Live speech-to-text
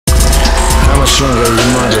much longer are you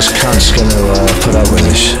mindless cunts gonna put up with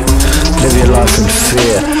this? Live your life in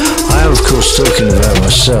fear. I am of course talking about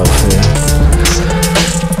myself here.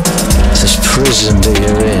 This prison that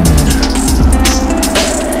you're in.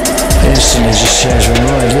 Instantly just changed my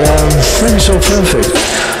mind. Yeah, I think it's all perfect.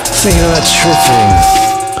 Thinking about tripping.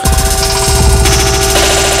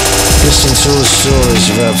 Listening to all the stories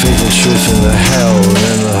about people tripping, the hell, and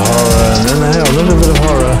then the horror, and then the hell, a little bit of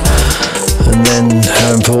horror. And then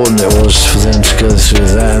how important it was for them to go through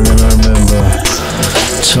that. And then I remember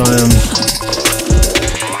time,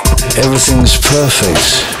 everything's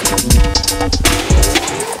perfect.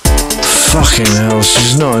 Fucking hell, this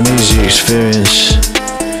is not an easy experience.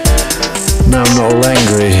 Now I'm not all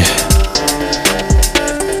angry.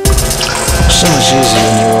 So much easier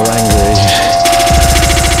when you're all angry.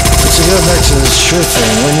 But to go back to the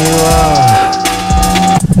tripping, when you are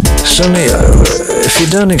suddenly, if you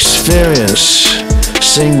don't experience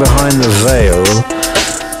seeing behind the veil,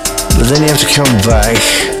 but then you have to come back,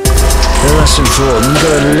 then that's important. You've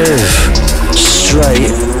got to live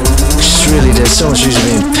straight. It's really, there's so much easier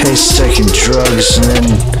being pissed, taking drugs, and then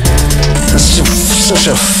that's such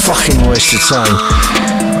a fucking waste of time.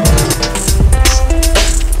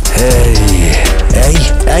 Hey.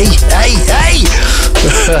 I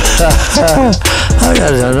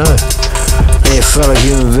don't know. They're fellow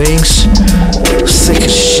human beings, thick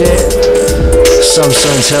as shit. Some so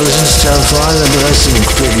intelligent, terrifying, and the rest of them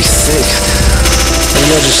completely thick. And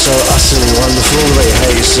you're just so utterly wonderful that you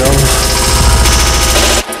hate yourself.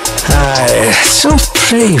 It's all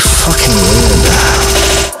pretty fucking weird.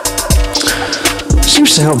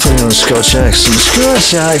 Seems to help putting on a Scotch accent.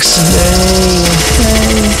 Scotch accent,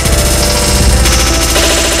 hey.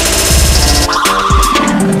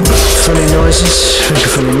 Funny noises, making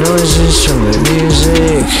funny noises, trying to make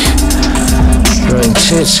music. Growing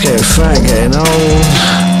tits, getting fat, getting old.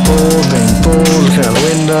 Bored, being bored, looking out the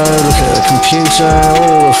window, looking at the computer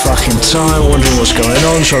all the fucking time, wondering what's going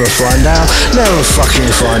on, trying to find out, never fucking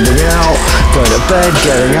finding out, going to bed,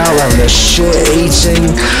 getting up, having a shit,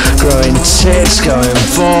 eating, growing tits, going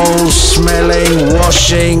balls, smelling,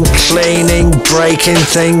 washing, cleaning, breaking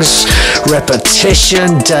things,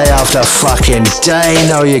 repetition, day after fucking day,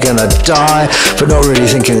 know you're gonna die, but not really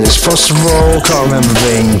thinking it's possible, can't remember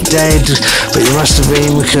being dead, but you must have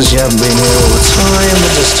been because you haven't been here all the time,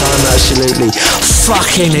 but this time absolutely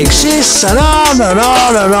fucking exists, and on and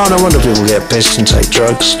on and on. No wonder people get pissed and take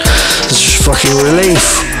drugs. It's just fucking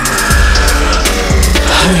relief.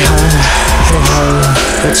 Hey ho, hey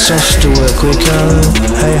ho, it's off to work we go.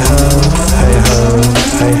 Hey ho, hey ho,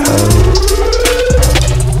 hey ho.